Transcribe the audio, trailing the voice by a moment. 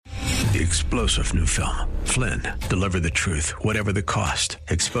The explosive new film, Flynn, deliver the truth, whatever the cost,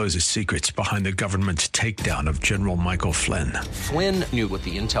 exposes secrets behind the government's takedown of General Michael Flynn. Flynn knew what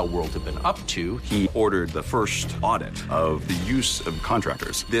the intel world had been up to. He ordered the first audit of the use of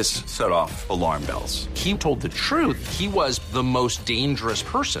contractors. This set off alarm bells. He told the truth. He was the most dangerous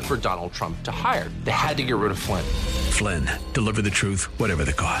person for Donald Trump to hire. They had to get rid of Flynn. Flynn, deliver the truth, whatever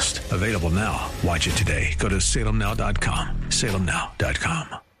the cost. Available now. Watch it today. Go to salemnow.com.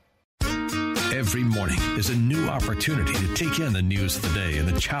 salemnow.com. Every morning is a new opportunity to take in the news of the day and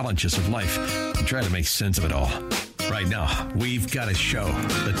the challenges of life and try to make sense of it all. Right now, we've got a show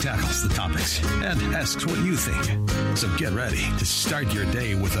that tackles the topics and asks what you think. So get ready to start your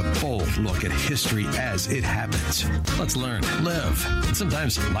day with a bold look at history as it happens. Let's learn, live, and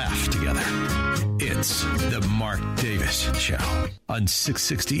sometimes laugh together. It's the Mark Davis Show on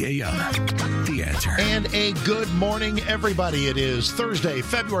 660 AM. The Answer. And a good morning, everybody. It is Thursday,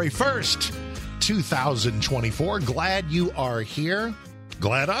 February 1st, 2024. Glad you are here.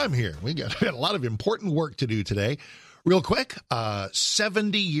 Glad I'm here. We got a lot of important work to do today. Real quick,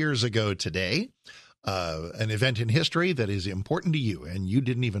 70 years ago today, an event in history that is important to you, and you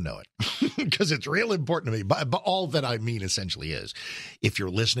didn't even know it, because it's real important to me. But all that I mean essentially is, if you're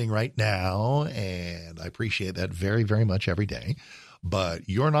listening right now, and I appreciate that very, very much every day, but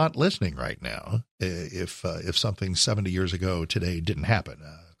you're not listening right now if something 70 years ago today didn't happen.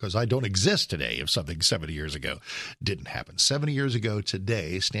 Because I don't exist today if something 70 years ago didn't happen. 70 years ago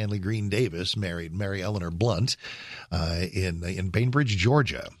today, Stanley Green Davis married Mary Eleanor Blunt in Bainbridge,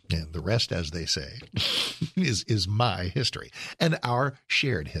 Georgia. And the rest, as they say, is my history and our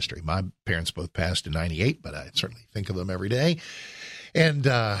shared history. My parents both passed in 98, but I certainly think of them every day. And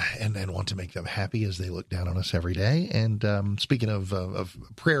want to make them happy as they look down on us every day. And speaking of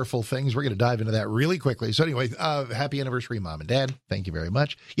prayerful things, we're going to dive into that really quickly. So anyway, happy anniversary, Mom and Dad. Thank you very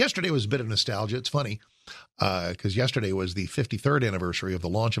much. Yesterday was a bit of nostalgia. It's funny because yesterday was the 53rd anniversary of the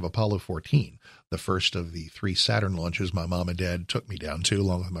launch of Apollo 14, the first of the 3 Saturn launches my mom and dad took me down to,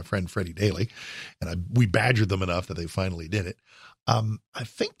 along with my friend Freddie Daly. And we badgered them enough that they finally did it. I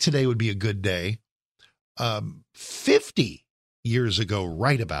think today would be a good day. 50 years ago,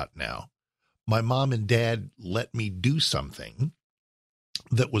 right about now, my mom and dad let me do something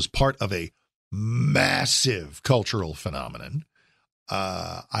that was part of a massive cultural phenomenon.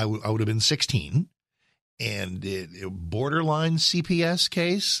 I would have been 16, and it borderline CPS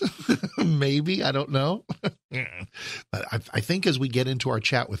case, maybe, I don't know. But I think as we get into our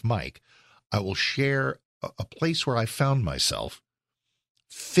chat with Mike, I will share a place where I found myself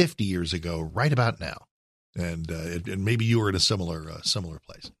 50 years ago, right about now. And maybe you were in a similar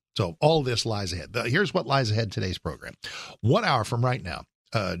place. So all this lies ahead. Here's what lies ahead today's program. 1 hour from right now,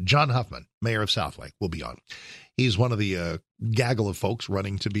 John Huffman, mayor of Southlake, will be on. He's one of the gaggle of folks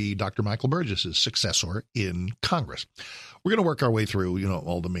running to be Dr. Michael Burgess's successor in Congress. We're going to work our way through,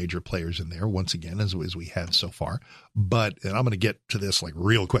 all the major players in there once again, as we have so far. And I'm going to get to this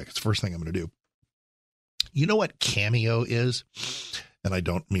real quick. It's the first thing I'm going to do. You know what Cameo is? And I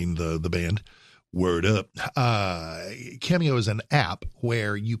don't mean the band. Word up. Cameo is an app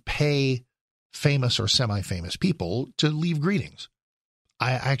where you pay famous or semi-famous people to leave greetings.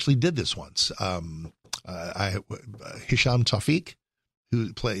 I actually did this once. Hisham Tawfiq,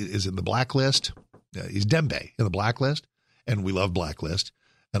 who is in the Blacklist. He's Dembe in the Blacklist, and we love Blacklist.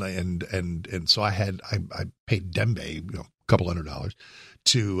 And so I paid Dembe a couple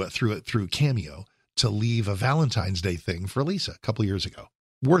 $100 through Cameo to leave a Valentine's Day thing for Lisa a couple years ago.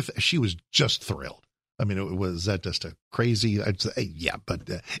 She was just thrilled. I mean, was that just a crazy? I'd say, yeah, but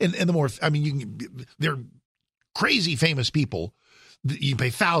and the more, I mean, they're crazy famous people. You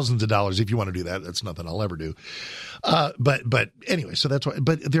pay thousands of dollars if you want to do that. That's nothing I'll ever do. But anyway, so that's why.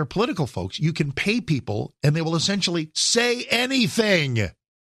 But they're political folks. You can pay people, and they will essentially say anything.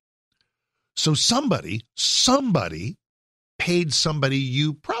 So somebody paid somebody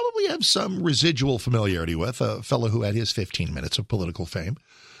you probably have some residual familiarity with, a fellow who had his 15 minutes of political fame,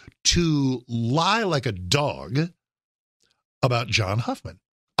 to lie like a dog about John Huffman.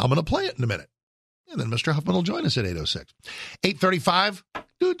 I'm going to play it in a minute. And then Mr. Huffman will join us at 8:06. 8:35,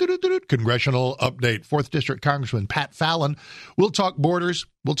 congressional update. 4th District Congressman Pat Fallon. We'll talk borders.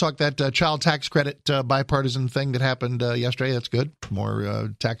 We'll talk that child tax credit bipartisan thing that happened yesterday. That's good. More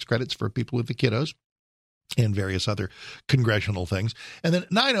tax credits for people with the kiddos. And various other congressional things. And then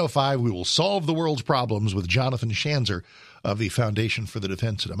at 9:05, we will solve the world's problems with Jonathan Schanzer of the Foundation for the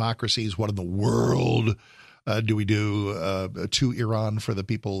Defense of Democracies. What in the world do we do to Iran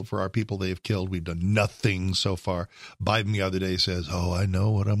for our people they have killed? We've done nothing so far. Biden the other day says, "Oh, I know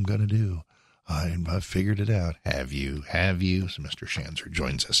what I'm going to do. I've figured it out. Have you? So Mr. Shanzer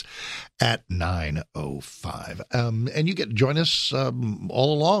joins us at 9:05. And you get to join us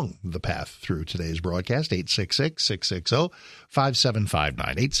all along the path through today's broadcast,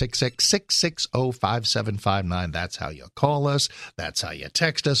 866-660-5759. 866-660-5759. That's how you call us. That's how you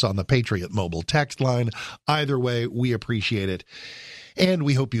text us on the Patriot Mobile text line. Either way, we appreciate it. And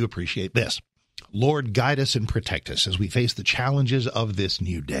we hope you appreciate this. Lord, guide us and protect us as we face the challenges of this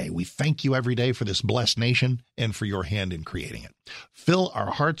new day. We thank you every day for this blessed nation and for your hand in creating it. Fill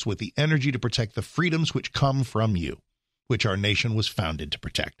our hearts with the energy to protect the freedoms which come from you, which our nation was founded to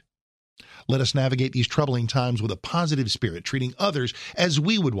protect. Let us navigate these troubling times with a positive spirit, treating others as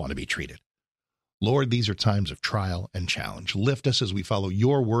we would want to be treated. Lord, these are times of trial and challenge. Lift us as we follow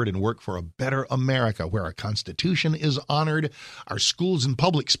your word and work for a better America where our Constitution is honored, our schools and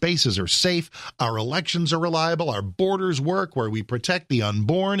public spaces are safe, our elections are reliable, our borders work, where we protect the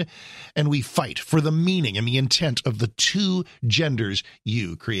unborn, and we fight for the meaning and the intent of the two genders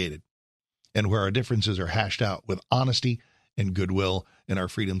you created, and where our differences are hashed out with honesty and goodwill, and our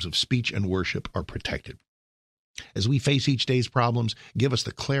freedoms of speech and worship are protected. As we face each day's problems, give us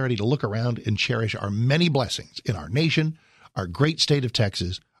the clarity to look around and cherish our many blessings in our nation, our great state of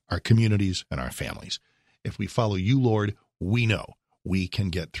Texas, our communities, and our families. If we follow you, Lord, we know we can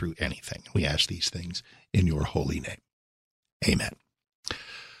get through anything. We ask these things in your holy name. Amen.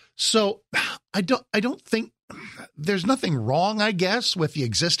 So I don't think there's nothing wrong, I guess, with the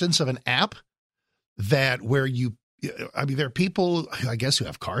existence of an app where there are people, I guess, who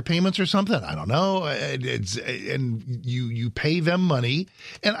have car payments or something. I don't know. And you pay them money.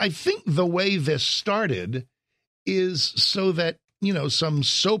 And I think the way this started is so that, some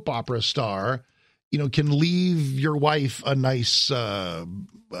soap opera star, can leave your wife a nice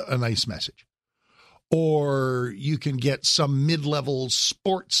message. Or you can get some mid-level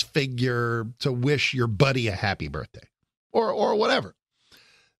sports figure to wish your buddy a happy birthday or whatever.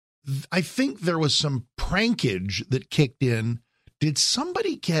 I think there was some prankage that kicked in. Did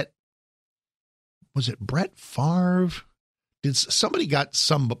somebody was it Brett Favre? Did somebody got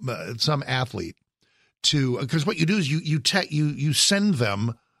some athlete to, because what you do is you send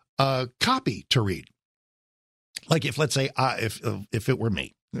them a copy to read. Like if, let's say, if it were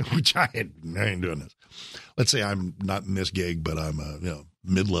me, which I ain't doing this. Let's say I'm not in this gig, but I'm a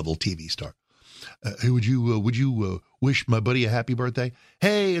mid-level TV star. Hey, would you wish my buddy a happy birthday?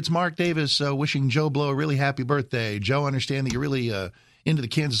 Hey, it's Mark Davis wishing Joe Blow a really happy birthday. Joe, understand that you're really into the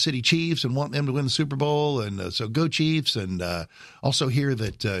Kansas City Chiefs and want them to win the Super Bowl, and so go Chiefs. And also hear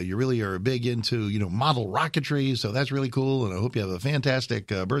that you really are big into model rocketry, so that's really cool. And I hope you have a fantastic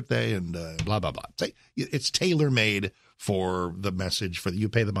birthday and blah blah blah. It's tailor made for the message for you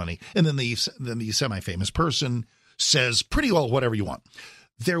pay the money, and then the semi-famous person says pretty well whatever you want.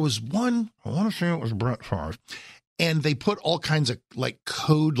 There was one, I want to say it was Brett Favre, and they put all kinds of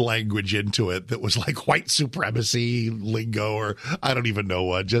code language into it that was like white supremacy lingo, or I don't even know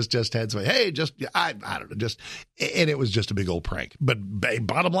what, just had some, hey, I don't know, and it was just a big old prank. But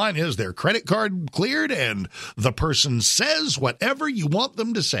bottom line is their credit card cleared and the person says whatever you want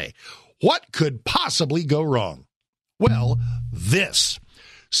them to say. What could possibly go wrong? Well, this.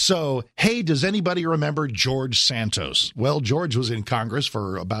 So, hey, does anybody remember George Santos? Well, George was in Congress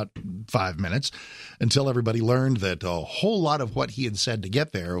for about 5 minutes until everybody learned that a whole lot of what he had said to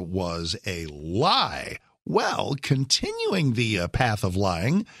get there was a lie. Well, continuing the path of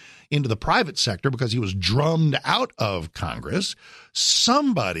lying into the private sector because he was drummed out of Congress,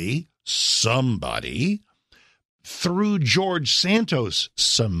 somebody threw George Santos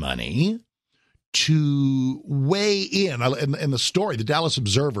some money to weigh in. And the story, the Dallas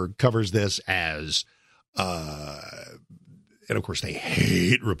Observer covers this as, and of course they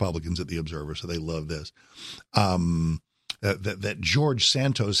hate Republicans at the Observer, so they love this, that George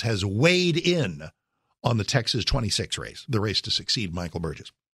Santos has weighed in on the Texas 26 race, the race to succeed Michael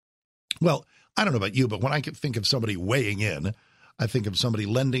Burgess. Well, I don't know about you, but when I think of somebody weighing in, I think of somebody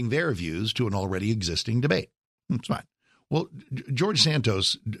lending their views to an already existing debate. It's fine. Well, George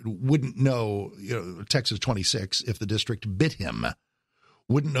Santos wouldn't know, Texas 26 if the district bit him.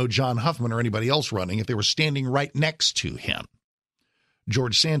 Wouldn't know John Huffman or anybody else running if they were standing right next to him.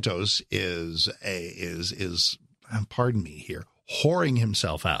 George Santos is pardon me here, whoring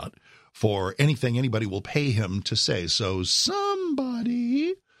himself out for anything anybody will pay him to say. So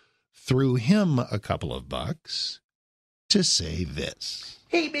somebody threw him a couple of bucks to say this.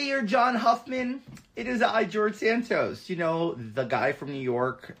 Hey, Mayor John Huffman, it is I, George Santos, the guy from New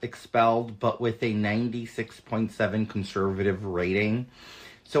York, expelled, but with a 96.7 conservative rating.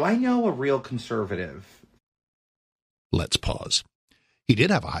 So I know a real conservative. Let's pause. He did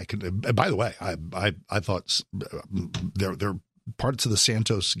have a high. By the way, I thought there are parts of the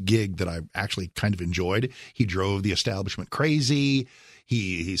Santos gig that I actually kind of enjoyed. He drove the establishment crazy.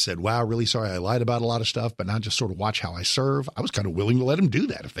 He said, wow, really sorry I lied about a lot of stuff, but now just sort of watch how I serve. I was kind of willing to let him do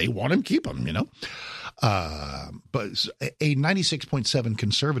that. If they want him, keep him, But a 96.7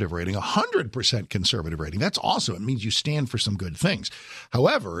 conservative rating, 100% conservative rating, that's awesome. It means you stand for some good things.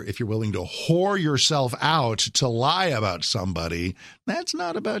 However, if you're willing to whore yourself out to lie about somebody, that's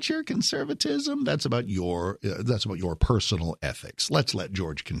not about your conservatism. That's about your personal ethics. Let's let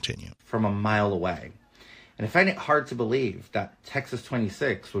George continue. From a mile away. And I find it hard to believe that Texas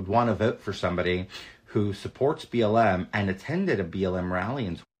 26 would want to vote for somebody who supports BLM and attended a BLM rally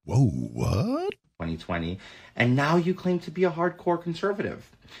in 2020, and now you claim to be a hardcore conservative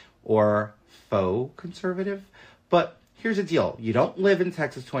or faux conservative. But here's the deal. You don't live in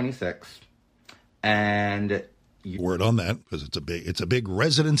Texas 26, and word on that, because it's a big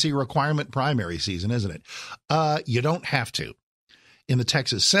residency requirement primary season, isn't it? You don't have to. In the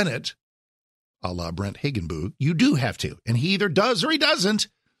Texas Senate, a la Brent Hagenbug, you do have to. And he either does or he doesn't.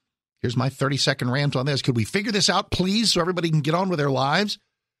 Here's my 30-second rant on this. Could we figure this out, please, so everybody can get on with their lives?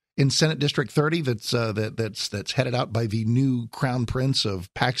 In Senate District 30, that's headed out by the new crown prince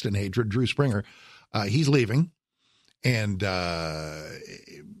of Paxton hatred, Drew Springer. He's leaving. And Brent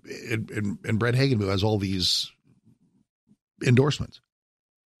Hagenbug has all these endorsements.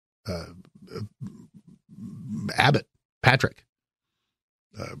 Abbott, Patrick,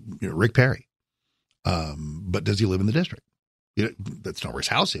 Rick Perry. But does he live in the district? That's not where his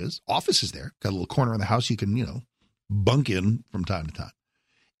house is. Office is there. Got a little corner in the house you can, bunk in from time to time.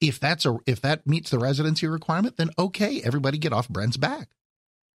 If that meets the residency requirement, then okay, everybody get off Brent's back.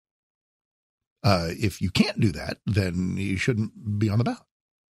 If you can't do that, then you shouldn't be on the ballot.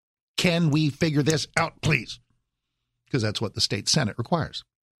 Can we figure this out, please? Because that's what the state Senate requires.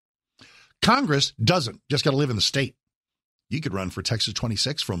 Congress doesn't. Just got to live in the state. You could run for Texas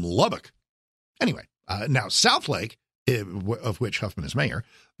 26 from Lubbock. Anyway, now South Lake, of which Huffman is mayor,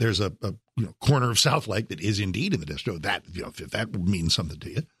 there's a corner of South Lake that is indeed in the district. That if that means something to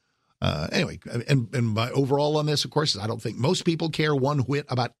you. Anyway, and my overall on this, of course, is I don't think most people care one whit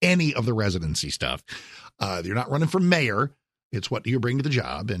about any of the residency stuff. You're not running for mayor. It's what do you bring to the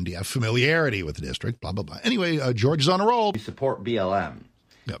job, and do you have familiarity with the district, blah, blah, blah. Anyway, George is on a roll. You support BLM.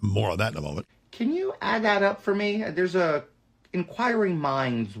 Yeah, more on that in a moment. Can you add that up for me? There's inquiring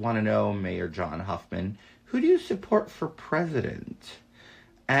minds want to know, Mayor John Huffman, who do you support for president?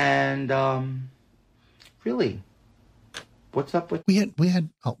 And really, what's up with...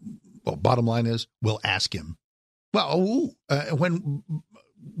 Bottom line is, we'll ask him. Well, when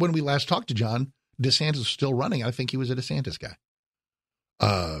we last talked to John, DeSantis was still running. I think he was a DeSantis guy.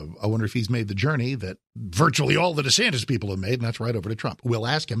 I wonder if he's made the journey that virtually all the DeSantis people have made, and that's right over to Trump. We'll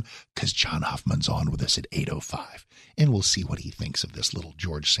ask him, because John Huffman's on with us at 8:05, and we'll see what he thinks of this little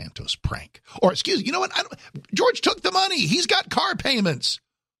George Santos prank. Or, you know what? George took the money. He's got car payments.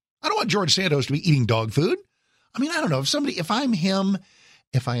 I don't want George Santos to be eating dog food. I mean, I don't know. If I'm him,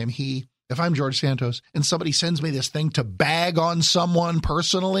 if I am he, if I'm George Santos, and somebody sends me this thing to bag on someone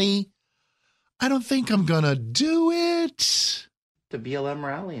personally, I don't think I'm going to do it. The BLM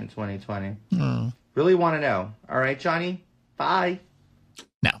rally in 2020. Really want to know. All right, Johnny. Bye.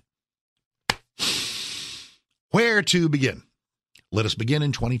 Now, where to begin? Let us begin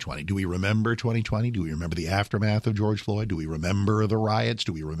in 2020. Do we remember 2020? Do we remember the aftermath of George Floyd? Do we remember the riots?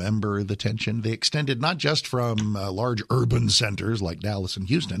 Do we remember the tension? They extended not just from large urban centers like Dallas and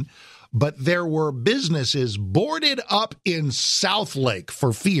Houston, but there were businesses boarded up in South Lake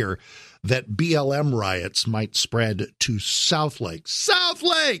for fear that BLM riots might spread to South Lake. South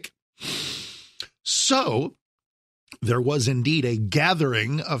Lake! So there was indeed a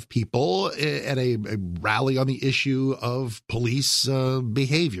gathering of people at a rally on the issue of police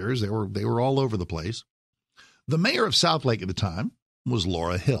behaviors. They were all over the place. The mayor of South Lake at the time was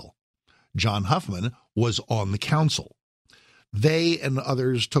Laura Hill. John Huffman was on the council. They and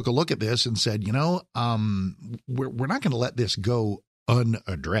others took a look at this and said, we're not going to let this go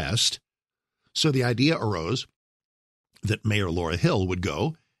unaddressed. So the idea arose that Mayor Laura Hill would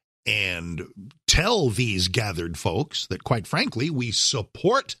go and tell these gathered folks that, quite frankly, we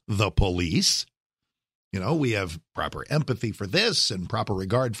support the police. We have proper empathy for this and proper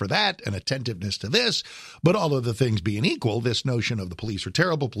regard for that and attentiveness to this. But all of the things being equal, this notion of the police are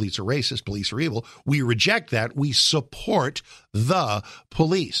terrible, police are racist, police are evil, we reject that. We support the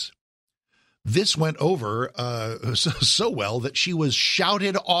police. This went over so well that she was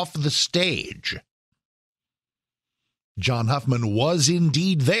shouted off the stage. John Huffman was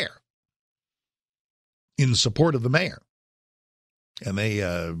indeed there in support of the mayor. And they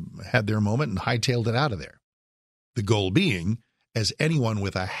had their moment and hightailed it out of there. The goal being, as anyone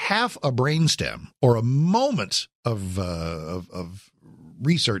with a half a brainstem or a moment of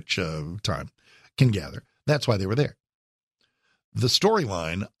research time can gather, that's why they were there. The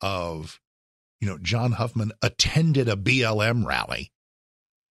storyline of, John Huffman attended a BLM rally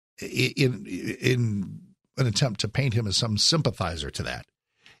in an attempt to paint him as some sympathizer to that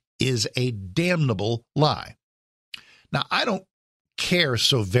is a damnable lie. Now, I don't care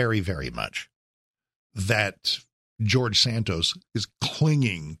so very, very much that George Santos is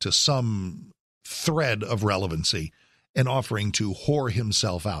clinging to some thread of relevancy and offering to whore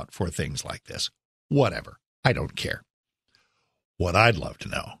himself out for things like this. Whatever. I don't care. What I'd love to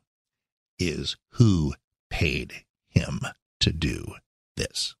know is who paid him to do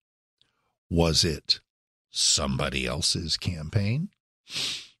this. Was it somebody else's campaign?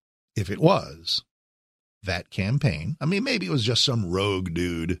 If it was that campaign, I mean, maybe it was just some rogue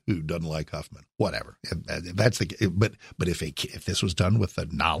dude who doesn't like Huffman. Whatever. That's but if this was done with the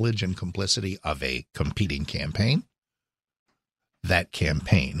knowledge and complicity of a competing campaign, that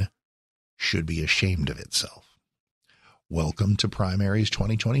campaign should be ashamed of itself. Welcome to primaries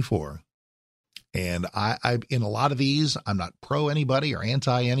 2024. And I in a lot of these, I'm not pro anybody or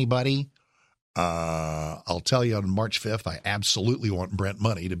anti anybody. I'll tell you on March 5th, I absolutely want Brent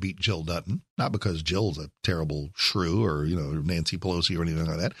Money to beat Jill Dutton. Not because Jill's a terrible shrew or, Nancy Pelosi or anything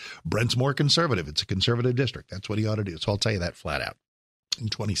like that. Brent's more conservative. It's a conservative district. That's what he ought to do. So I'll tell you that flat out. In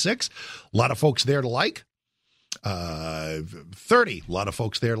 26, a lot of folks there to like. 30, a lot of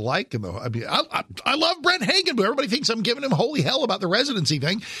folks there to like. And I love Brent Hagan, but everybody thinks I'm giving him holy hell about the residency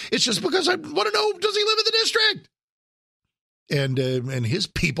thing. It's just because I want to know, does he live in the district? And his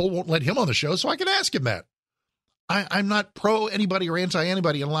people won't let him on the show, so I can ask him that. I'm not pro anybody or anti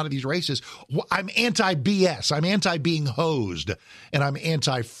anybody in a lot of these races. I'm anti BS. I'm anti being hosed, and I'm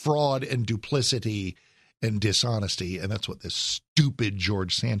anti fraud and duplicity and dishonesty. And that's what this stupid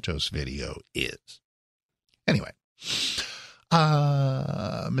George Santos video is. Anyway,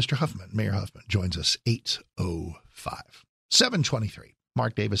 Mr. Huffman, Mayor Huffman, joins us 8:05, 7:23.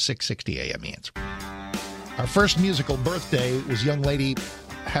 Mark Davis, 6:60 a.m. The Answer. Our first musical birthday was a young lady,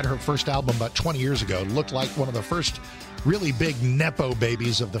 had her first album about 20 years ago. Looked like one of the first really big Nepo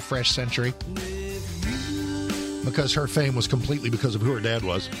babies of the fresh century. Because her fame was completely because of who her dad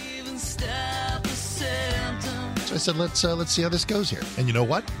was. So I said, let's see how this goes here. And you know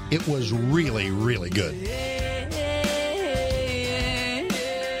what? It was really, really good.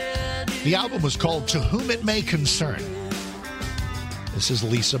 The album was called To Whom It May Concern. This is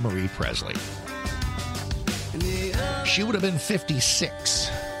Lisa Marie Presley. She would have been 56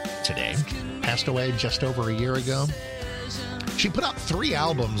 today. Passed away just over a year ago. She put out 3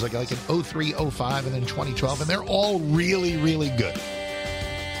 albums, like in 03, 05, and then 2012, and they're all really, really good.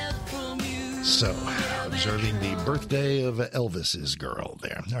 So, observing the birthday of Elvis's girl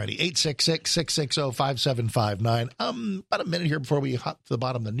there. All righty, 866-660-5759. About a minute here before we hop to the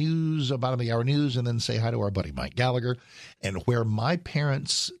bottom of the news, bottom of the hour news, and then say hi to our buddy Mike Gallagher. And where my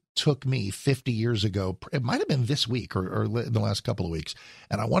parents took me 50 years ago, it might have been this week or in the last couple of weeks.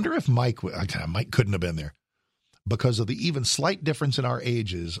 And I wonder if Mike couldn't have been there. Because of the even slight difference in our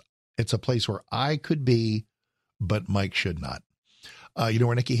ages, it's a place where I could be, but Mike should not. You know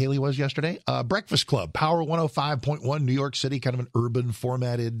where Nikki Haley was yesterday? Breakfast Club, Power 105.1, New York City, kind of an urban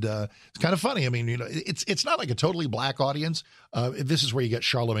formatted. It's kind of funny. I mean, it's not like a totally black audience. This is where you get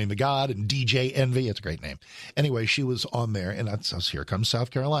Charlemagne the God and DJ Envy. It's a great name. Anyway, she was on there, and that's here comes South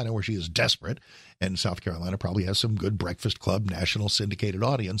Carolina, where she is desperate. And South Carolina probably has some good Breakfast Club national syndicated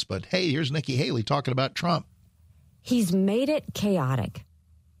audience. But hey, here's Nikki Haley talking about Trump. He's made it chaotic.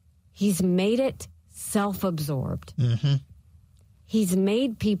 He's made it self-absorbed. Mm-hmm. He's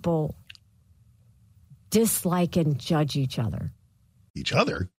made people dislike and judge each other. Each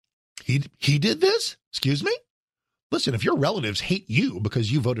other? He did this? Excuse me? Listen, if your relatives hate you because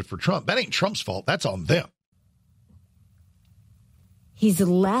you voted for Trump, that ain't Trump's fault. That's on them. He's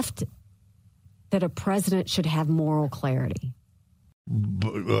left that a president should have moral clarity.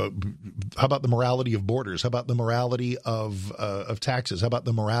 How about the morality of borders? How about the morality of taxes? How about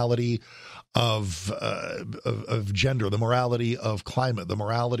the morality of gender? The morality of climate? The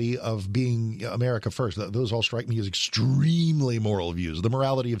morality of being America first? Those all strike me as extremely moral views. The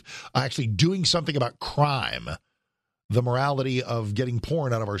morality of actually doing something about crime. The morality of getting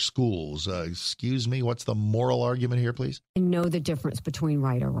porn out of our schools. Excuse me, what's the moral argument here, please? And know the difference between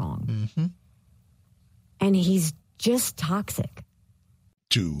right or wrong. Mm-hmm. And he's just toxic.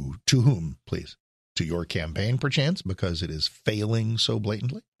 To whom, please? To your campaign, perchance, because it is failing so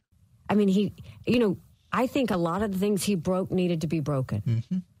blatantly? I mean, I think a lot of the things he broke needed to be broken.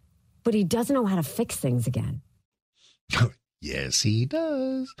 Mm-hmm. But he doesn't know how to fix things again. Yes, he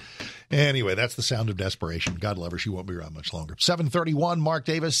does. Anyway, that's the sound of desperation. God love her. She won't be around much longer. 7:31, Mark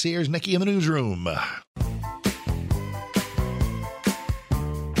Davis, Sears, Nikki in the newsroom.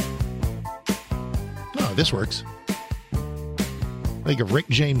 Oh, this works. I think of Rick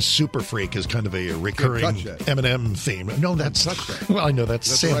James Super Freak as kind of a recurring Eminem theme. No, that's well, I know that's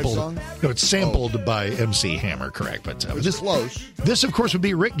sampled. The right song? No, it's sampled by MC Hammer, correct? But it's close. This, of course, would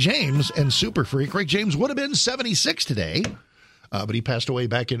be Rick James and Super Freak. Rick James would have been 76 today, but he passed away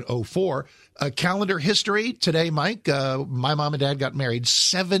back in 2004. Calendar history today, Mike. My mom and dad got married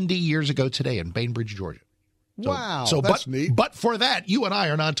 70 years ago today in Bainbridge, Georgia. Wow, that's neat. But for that, you and I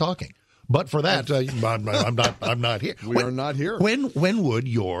are not talking. But for that, I'm not here. We are not here. When would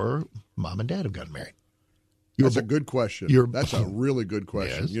your mom and dad have gotten married? That's a good question. That's a really good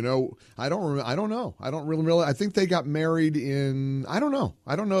question. Yes. You know, I don't know. I don't really. I think they got married in. I don't know.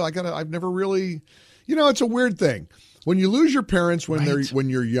 I've never really. You know, it's a weird thing. When you lose your parents when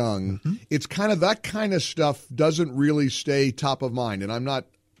you're young, it's kind of that kind of stuff doesn't really stay top of mind. And I'm not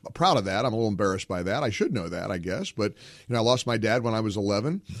proud of that. I'm a little embarrassed by that. I should know that, I guess. But I lost my dad when I was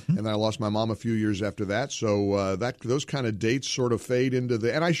 11, and then I lost my mom a few years after that. So those kind of dates sort of fade into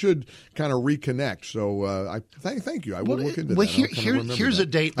and I should kind of reconnect. So I thank you. I will look into that. Here's a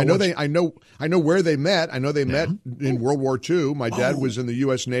date. I know where they met. I know they met in World War II. My dad was in the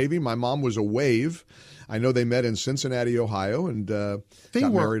U.S. Navy. My mom was a wave. I know they met in Cincinnati, Ohio, and they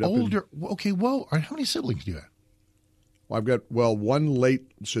got were married older. Okay, well, how many siblings do you have? Well, I've got one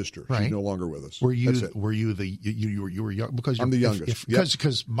late sister. Right. She's no longer with us. Were you young? Because I'm the youngest.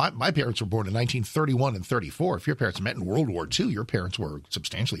 Because my parents were born in 1931 and 34. If your parents met in World War II, your parents were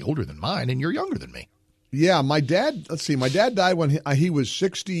substantially older than mine, and you're younger than me. Yeah, my dad. Let's see. My dad died when he was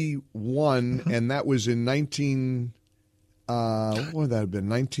 61, and that was in what would that have been?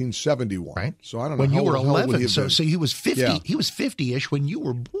 1971. Right. So I don't know. When you were 11, so he was 50. Yeah. He was 50-ish when you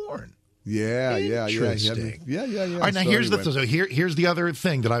were born. Yeah. Interesting. Yeah. All right, now here's the other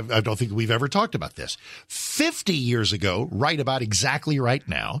thing that I don't think we've ever talked about this. 50 years ago, right about exactly right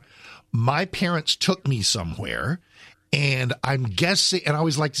now, my parents took me somewhere. And I'm guessing, and I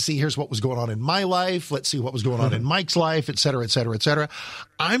always like to see, here's what was going on in my life. Let's see what was going on in Mike's life, et cetera, et cetera, et cetera.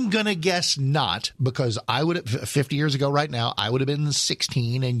 I'm going to guess not, because 50 years ago right now, I would have been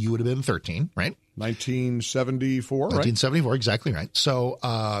 16 and you would have been 13, right? 1974, right? 1974, exactly right. So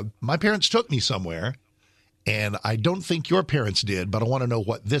my parents took me somewhere, and I don't think your parents did, but I want to know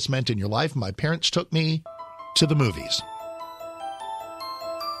what this meant in your life. My parents took me to the movies.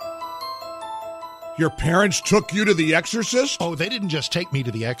 Your parents took you to The Exorcist? Oh, they didn't just take me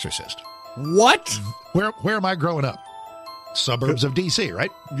to The Exorcist. What? Where am I growing up? Suburbs of D.C., right?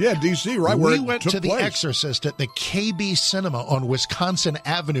 Yeah, D.C., right? We went to The Exorcist at the KB Cinema on Wisconsin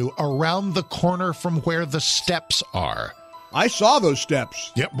Avenue, around the corner from where the steps are. I saw those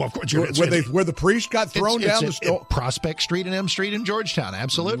steps. Yep, well, of course. Where the priest got thrown down the stairs. Prospect Street and M Street in Georgetown,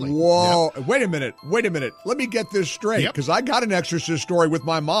 absolutely. Whoa. Yep. Wait a minute. Let me get this straight, because I got an Exorcist story with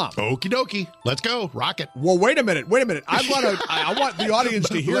my mom. Okie dokie. Let's go. Rock it. Well, wait a minute. I want the audience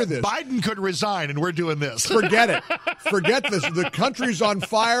to hear this. Biden could resign, and we're doing this. Forget it. Forget this. The country's on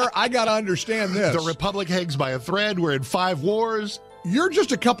fire. I got to understand this. The Republic hangs by a thread. We're in 5 wars. You're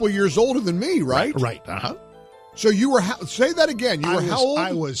just a couple years older than me, right? Right. Uh-huh. So you were, say that again. You were how old?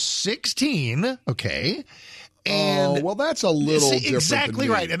 I was 16, okay. And well, that's a little different. Exactly than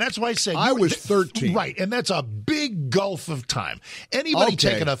me. right. And that's why I said I was 13. Right. And that's a big gulf of time. Anybody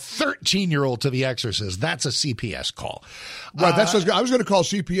taking a 13-year-old to The Exorcist, that's a CPS call. Right. That's what I was going to call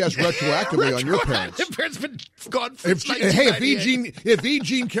CPS retroactively on your parents. Your parents been gone for if E.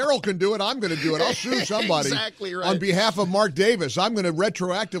 Jean Carroll can do it, I'm going to do it. I'll sue somebody. Exactly right. On behalf of Mark Davis. I'm going to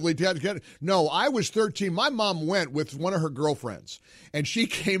retroactively get it. No, I was 13. My mom went with one of her girlfriends, and she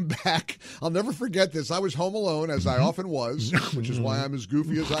came back. I'll never forget this. I was home alone, as I often was, which is why I'm as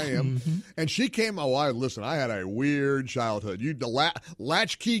goofy as I am. And she came. I had a weird childhood. The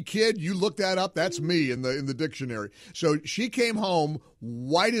latchkey kid. You look that up. That's me in the dictionary. So she came home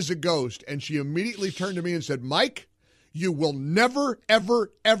white as a ghost, and she immediately turned to me and said, "Mike, you will never,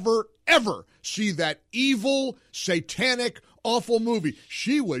 ever, ever, ever see that evil, satanic, awful movie.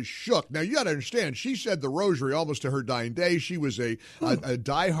 She was shook. Now, you got to understand, she said the rosary almost to her dying day. She was a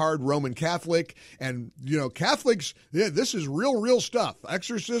diehard Roman Catholic. And, Catholics, this is real stuff.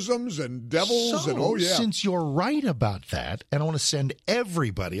 Exorcisms and devils and, oh, yeah. Since you're right about that, and I want to send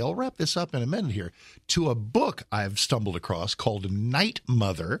everybody, I'll wrap this up in a minute here, to a book I've stumbled across called Night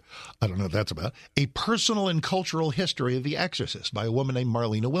Mother. I don't know what that's about. A Personal and Cultural History of The Exorcist by a woman named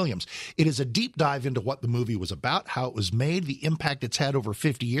Marlena Williams. It is a deep dive into what the movie was about, how it was made, the impact it's had over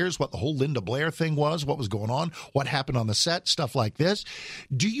 50 years, what the whole Linda Blair thing was, what was going on, what happened on the set, stuff like this.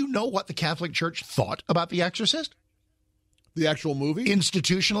 Do you know what the Catholic Church thought about The Exorcist? The actual movie?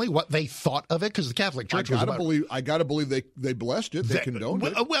 Institutionally, what they thought of it, because the Catholic Church I gotta believe they blessed it. They condoned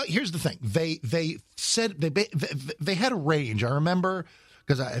it. Well, here's the thing. They said they had a range. I remember,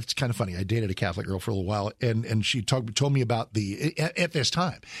 because it's kind of funny. I dated a Catholic girl for a little while, and she told me about at this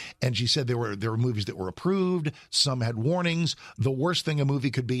time, and she said there were movies that were approved. Some had warnings. The worst thing a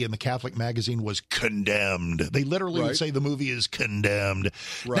movie could be in the Catholic magazine was condemned. They literally would say the movie is condemned.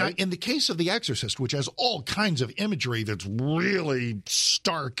 Right. Now, in the case of The Exorcist, which has all kinds of imagery that's really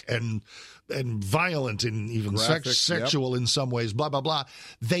stark and violent and even sexual in some ways, blah, blah, blah,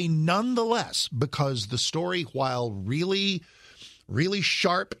 they nonetheless, because the story, while really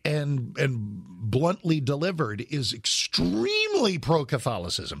sharp and bluntly delivered, is extremely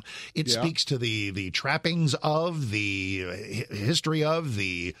pro-Catholicism. It speaks to the trappings of, the history of,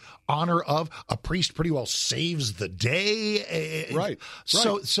 the honor of. A priest pretty well saves the day. Right.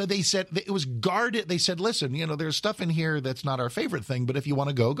 So they said it was guarded. They said, listen, there's stuff in here that's not our favorite thing, but if you want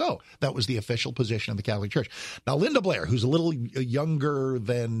to go. That was the official position of the Catholic Church. Now, Linda Blair, who's a little younger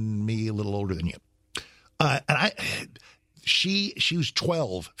than me, a little older than you, and She was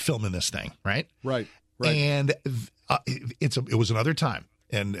 12 filming this thing, right? Right. And it was another time.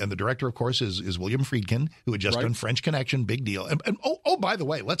 And the director, of course, is William Friedkin, who had just done French Connection, big deal. And by the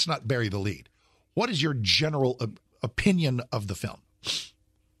way, let's not bury the lead. What is your general opinion of the film?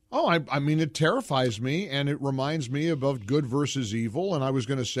 Oh, I mean, it terrifies me, and it reminds me about good versus evil. And I was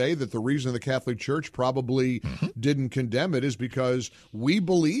going to say that the reason the Catholic Church probably didn't condemn it is because we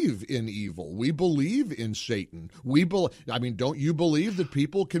believe in evil. We believe in Satan. Don't you believe that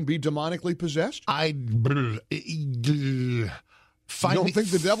people can be demonically possessed? You don't think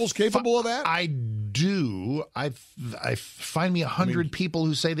the devil's capable of that? I do. I find me 100 people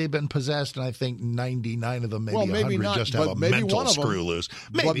who say they've been possessed, and I think 99 of them, maybe 100, just have a mental screw loose.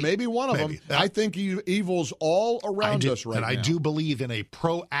 But maybe one of them. I think evil's all around us right now. And I do believe in a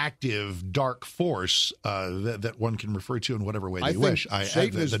proactive dark force that one can refer to in whatever way they wish.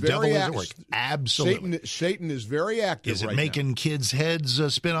 The devil is at work. Absolutely. Satan is very active. Is it making kids' heads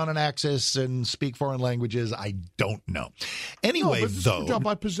spin on an axis and speak foreign languages? I don't know. Anyway, talk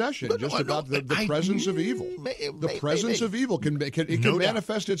about possession, about the presence of evil. The presence of evil can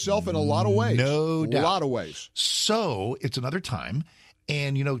manifest itself in a lot of ways. No doubt. A lot of ways. So it's another time.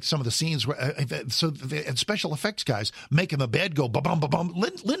 And, some of the scenes where, and special effects guys making the bed go ba-bum, ba-bum.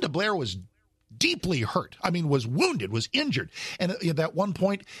 Linda Blair was deeply hurt. Was wounded, was injured. And at that one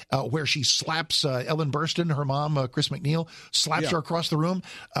point where she slaps Ellen Burstyn, her mom, Chris McNeil, slaps her across the room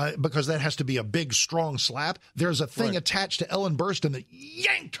because that has to be a big, strong slap. There's a thing attached to Ellen Burstyn that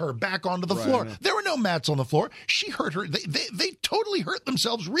yanked her back onto the floor. There were no mats on the floor. She hurt her. They totally hurt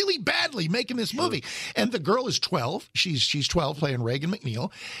themselves really badly making this movie. And the girl is 12. She's 12 playing Reagan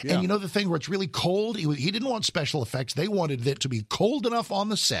McNeil. Yeah. And the thing where it's really cold, he didn't want special effects. They wanted it to be cold enough on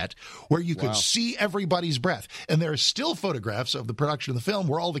the set where you could see everybody's breath. And there are still photographs of the production of the film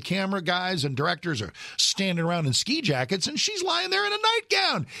where all the camera guys and directors are standing around in ski jackets, and she's lying there in a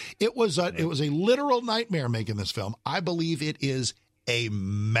nightgown. It was a literal nightmare making this film. I believe it is a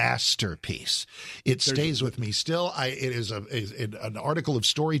masterpiece. It stays with me still. It is an article of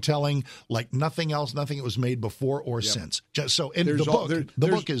storytelling like nothing else, nothing that was made before or since.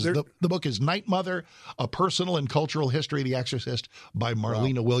 The book is Night Mother: A Personal and Cultural History of the Exorcist by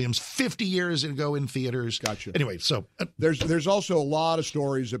Marlena Williams. 50 years ago in theaters. Gotcha. Anyway, so there's also a lot of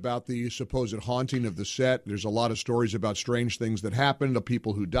stories about the supposed haunting of the set. There's a lot of stories about strange things that happened, of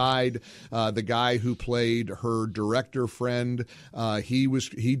people who died. The guy who played her director friend,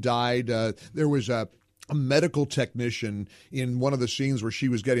 he died. There was a medical technician in one of the scenes where she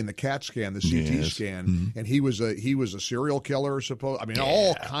was getting the CAT scan, the CT scan, and he was a serial killer.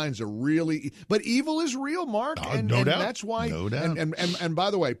 All kinds of really. But evil is real, Mark, and that's why. No doubt. And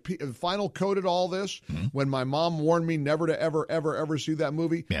by the way, final coded all this when my mom warned me never to ever see that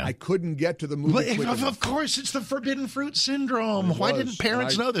movie. Yeah. I couldn't get to the movie. Well, of course, it's the forbidden fruit syndrome. Why didn't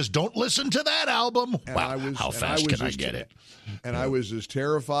parents know this? Don't listen to that album. Wow, how fast can I get it? and I was as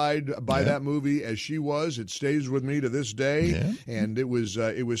terrified by that movie as she was. It stays with me to this day, and it was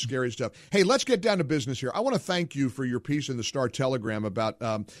scary stuff. Hey, let's get down to business here. I want to thank you for your piece in the Star Telegram about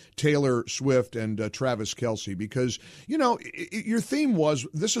Taylor Swift and Travis Kelce, because, you know, your theme was,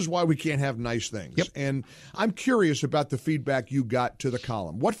 this is why we can't have nice things. Yep. And I'm curious about the feedback you got to the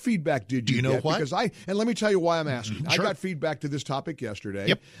column. What feedback did you know get? what? Because and let me tell you why I'm asking. Sure. I got feedback to this topic yesterday.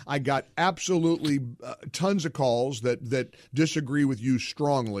 Yep. I got absolutely tons of calls that disagree with you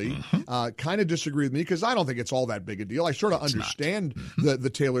strongly, kind of disagree with me, because I don't think it's all that big a deal. I sort of understand the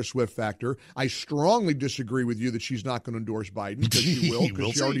Taylor Swift factor. I strongly disagree with you that she's not going to endorse Biden, because she will,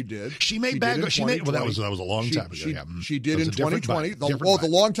 because she already did. She made bad. Well, that was a long time ago. She did in 2020. The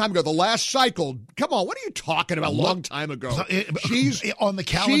long time ago, the last cycle. Come on, what are you talking about? Long time ago. She's on the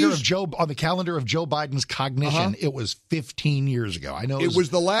calendar of Joe Biden's cognition. It was 15 years ago. I know it was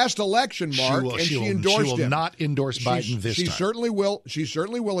the last election, Mark, and she endorsed him. She will not endorse Biden this time. She certainly will. She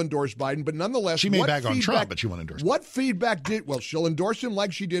certainly will endorse Biden, but nonetheless, she may bag on Trump, but she won't endorse. What feedback did? Well, she'll endorse him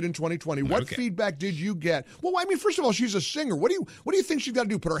like she did in 2020. What feedback did you get? Well, I mean, first of all, she's a singer. What do you think she's got to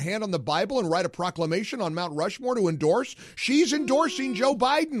do? Put her hand on the Bible and write a proclamation on Mount Rushmore to endorse? She's endorsing Joe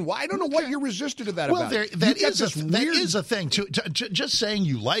Biden. Well, I don't know what you're resisted to that about. Well, that is a thing. Just saying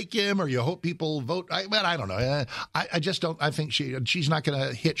you like him or you hope people vote. I don't know. I just don't. I think she's not going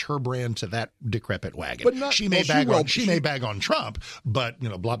to hitch her brand to that decrepit wagon. She may bag on Trump, but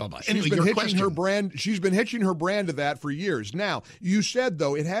blah blah blah. Anyway, She's been hitching her brand to that for years. Now, you said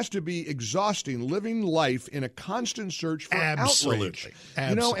though it has to be exhausting living life in a constant search for outrage.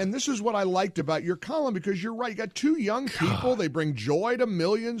 And this is what I liked about your column, because you're right. You got two young people. They bring joy to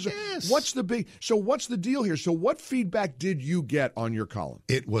millions. Yes. What's the deal here? So what feedback did you get on your column?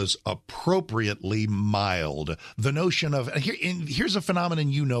 It was appropriately mild. The notion of here's a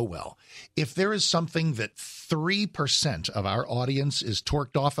phenomenon you know well. If there is something that 3% of our audience is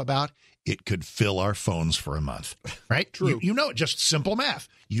torqued off about, it could fill our phones for a month, right? True. You know, just simple math.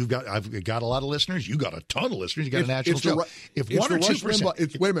 I've got a lot of listeners. You got a ton of listeners. You got a national show. If 1 or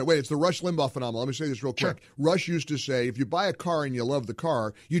 2%, wait a minute. It's the Rush Limbaugh phenomenon. Let me say this real quick. Sure. Rush used to say, if you buy a car and you love the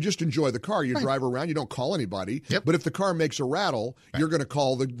car, you just enjoy the car. You drive around. You don't call anybody. Yep. But if the car makes a rattle, you're going to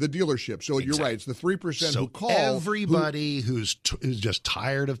call the dealership. So you're right. It's the 3% who call. Everybody who's just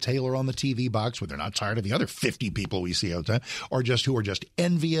tired of Taylor on the TV box, where they're not tired of the other 50 people we see out there, or who are just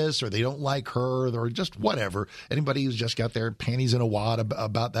envious, or they don't like her, or just whatever. Anybody who's just got their panties in a wad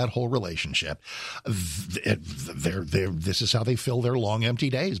about that whole relationship. This is how they fill their long, empty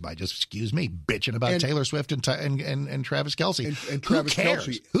days, by just, bitching about Taylor Swift and Travis Kelce. And Travis Who cares?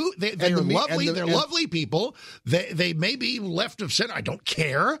 Kelce. They're lovely. They're lovely people. They may be left of center. I don't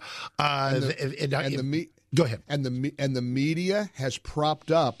care. Go ahead. And the media has propped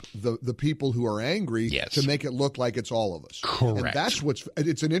up the people who are angry to make it look like it's all of us. Correct. And that's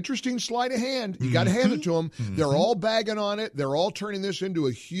it's an interesting sleight of hand. You got to hand it to them. They're all bagging on it. They're all turning this into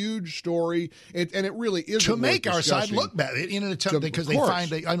a huge story. And it really is to make our side look bad in an attempt, because they find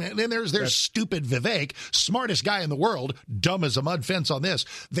then there's stupid Vivek, smartest guy in the world, dumb as a mud fence on this.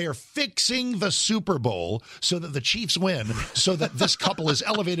 They're fixing the Super Bowl so that the Chiefs win, so that this couple is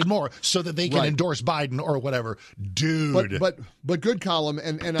elevated more, so that they can endorse Biden or whatever. Dude. But good column,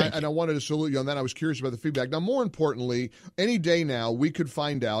 and I wanted to salute you on that. I was curious about the feedback. Now, more importantly, any day now we could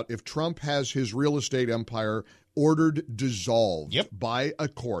find out if Trump has his real estate empire ordered dissolved by a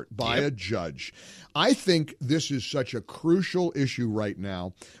court, by a judge. I think this is such a crucial issue right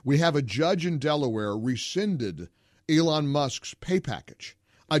now. We have a judge in Delaware rescinded Elon Musk's pay package.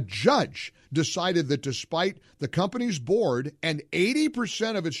 A judge decided that despite the company's board and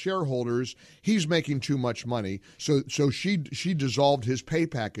 80% of its shareholders, he's making too much money. So she dissolved his pay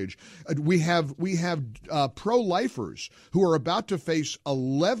package. We have pro-lifers who are about to face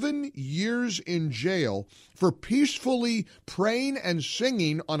 11 years in jail for peacefully praying and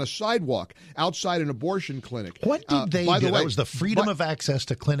singing on a sidewalk outside an abortion clinic. What did they do? That was the Freedom of Access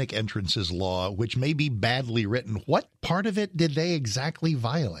to Clinic Entrances law, which may be badly written. What part of it did they exactly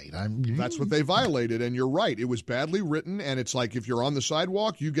violate? That's what they violated, and you're right. It was badly written, and it's like if you're on the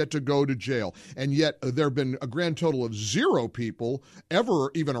sidewalk, you get to go to jail. And yet there have been a grand total of 0 people ever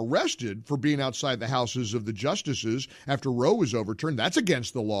even arrested for being outside the houses of the justices after Roe was overturned. That's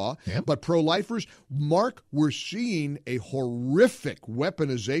against the law. Yep. But pro-lifers, Mark, we're seeing a horrific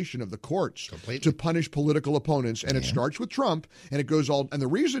weaponization of the courts to punish political opponents, and it starts with Trump, and it goes and the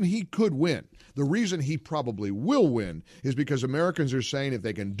reason he could win, the reason he probably will win, is because Americans are saying if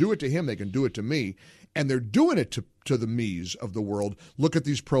they can do it to him, they can do it to me. And they're doing it to the me's of the world. Look at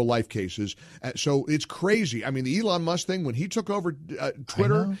these pro-life cases. So it's crazy. I mean, the Elon Musk thing, when he took over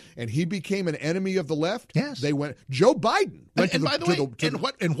Twitter and he became an enemy of the left, they went. Joe Biden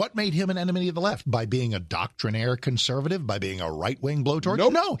went what made him an enemy of the left? By being a doctrinaire conservative? By being a right-wing blowtorch?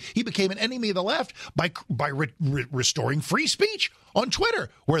 Nope. No, he became an enemy of the left by restoring free speech on Twitter,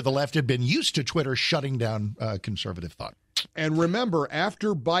 where the left had been used to Twitter shutting down conservative thought. And remember,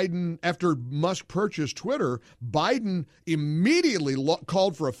 after Musk purchased Twitter, Biden immediately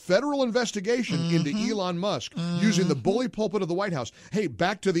called for a federal investigation into Elon Musk using the bully pulpit of the White House. Hey,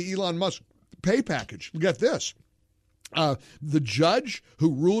 back to the Elon Musk pay package. Get this. The judge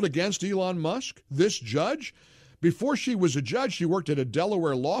who ruled against Elon Musk, this judge, before she was a judge, she worked at a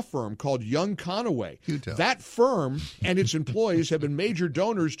Delaware law firm called Young Conaway. That firm and its employees have been major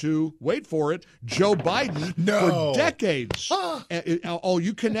donors to, wait for it, Joe Biden for decades.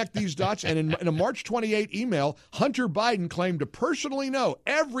 You connect these dots, and in a March 28 email, Hunter Biden claimed to personally know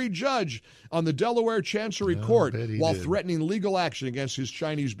every judge on the Delaware Chancery Court while threatening legal action against his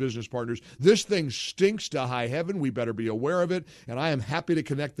Chinese business partners. This thing stinks to high heaven. We better be aware of it, and I am happy to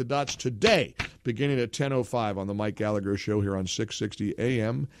connect the dots today, beginning at 10:05 on the Mike Gallagher Show here on 660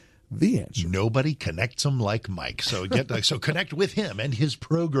 AM. The Answer. Nobody connects them like Mike. So connect with him and his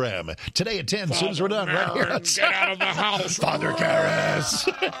program today at 10. As soon as we're done, right here. Get out of the house, Father Karras.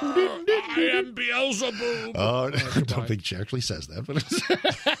 I am Beelzebub. Oh, I don't think she actually says that, but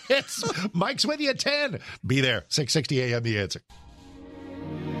it's Mike's with you at 10. Be there, 660 AM. The Answer.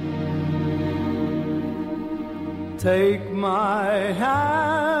 Take my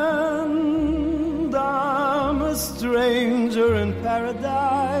hand, I'm a stranger in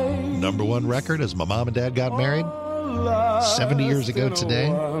paradise. Number one record as my mom and dad got married 70 years ago today.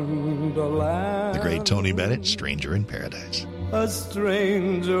 The great Tony Bennett, Stranger in Paradise. A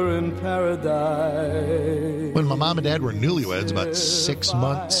stranger in paradise. When my mom and dad were newlyweds about 6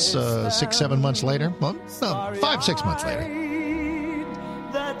 months, 7 months later, well, no, 5, 6 months later,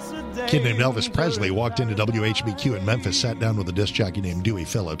 a kid named Elvis Presley walked into WHBQ in Memphis, sat down with a disc jockey named Dewey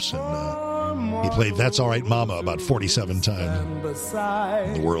Phillips, and he played That's All Right Mama about 47 times.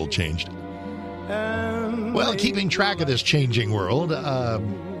 And the world changed. Well, keeping track of this changing world, the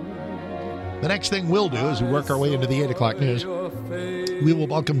next thing we'll do as we work our way into the 8 o'clock news, we will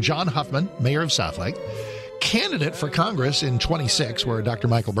welcome John Huffman, mayor of Southlake, candidate for Congress in 26, where Dr.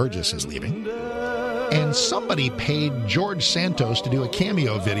 Michael Burgess is leaving. And somebody paid George Santos to do a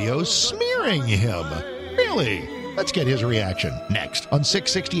cameo video smearing him. Really? Let's get his reaction next on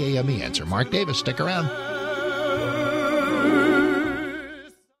 660 AM. The Answer. Mark Davis, stick around.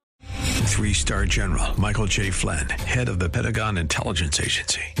 3-star General Michael J. Flynn, head of the Pentagon Intelligence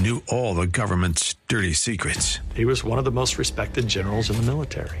Agency, knew all the government's dirty secrets. He was one of the most respected generals in the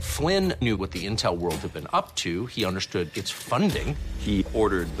military. Flynn knew what the intel world had been up to. He understood its funding. He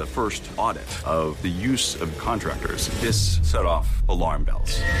ordered the first audit of the use of contractors. This set off alarm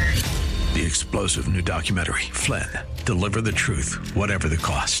bells. The explosive new documentary, Flynn, Deliver the Truth, Whatever the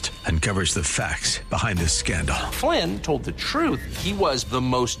Cost, uncovers the facts behind this scandal. Flynn told the truth. He was the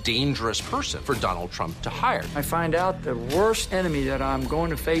most dangerous person for Donald Trump to hire. I find out the worst enemy that I'm going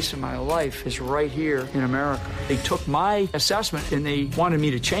to face in my life is right here in America. They took my assessment and they wanted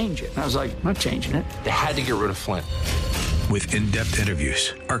me to change it. And I was like, I'm not changing it. They had to get rid of Flynn. With in-depth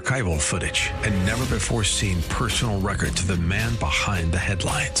interviews, archival footage, and never-before-seen personal records of the man behind the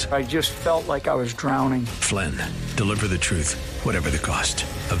headlines. I just felt like I was drowning. Flynn, Deliver the Truth, Whatever the Cost.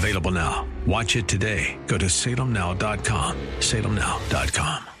 Available now. Watch it today. Go to salemnow.com.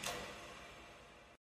 salemnow.com.